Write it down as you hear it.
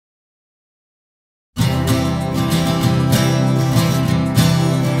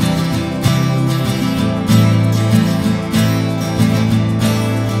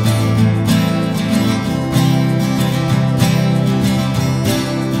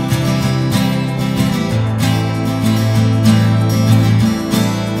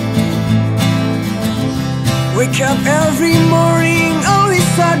Wake up every morning, always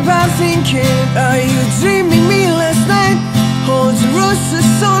start by thinking, are you dreaming me last night? Hold the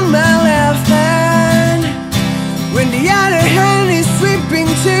roses on my left hand, when the other hand is sweeping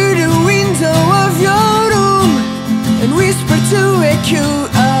to the window of your room and whisper to wake you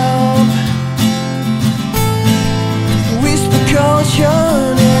up. Whisper, call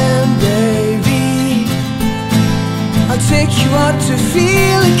your name, baby. I'll take you out to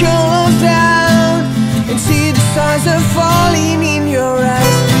feel it go down and see the stars are falling in your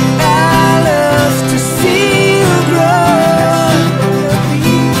eyes. I love to see you grow.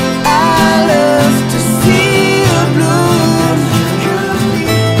 I love to see you bloom.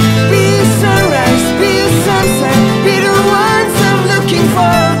 Be sunrise, be sunset, be the ones I'm looking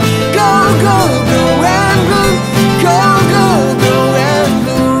for. Go, go, go and bloom. Go, go, go and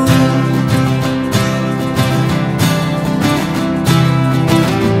bloom.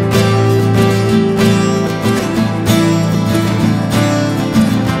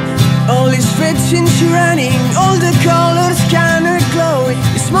 All is stretching, running, all the colors kinda glowing.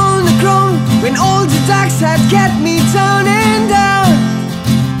 It's monochrome when all the darkside get me down and down.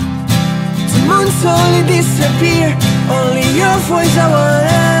 The moon's slowly disappear, only your voice I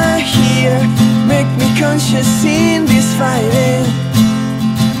wanna hear. Make me conscious in this fighting,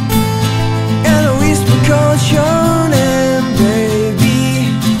 and I whisper, call your name, baby.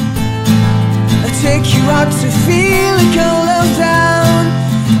 I take you out to feel it cool down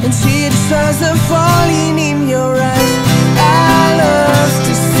and see the stars are falling in your eyes. I love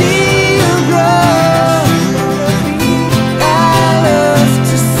to see you grow. I love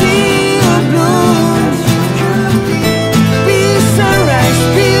to see you bloom. Be sunrise,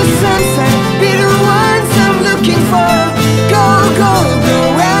 be sunset, be the ones I'm looking for. Go, go, go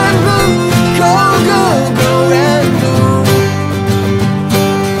and bloom. Go, go, go and bloom.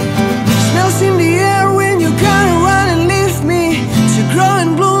 Smells in the air when you gotta run and leave me to grow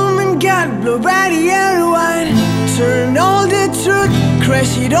and bloom. Blow by the air wine, turn all the truth,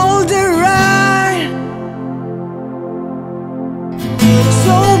 crash it all the right.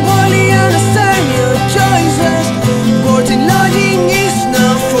 So boldly understand your choices. Boarding lodging is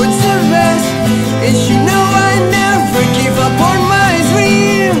not for the best, and you know I never give up on my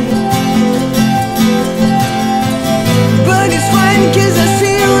dream. But it's fine cause I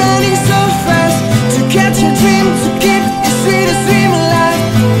see you running so fast to catch your dream, to keep your sweetest dream alive.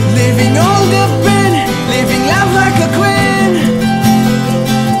 Living all the pain, living life like a queen.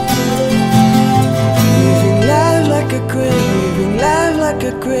 Living life like a queen, living life like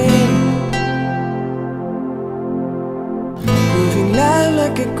a queen. Living life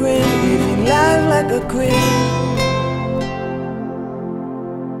like a queen, living life like a queen.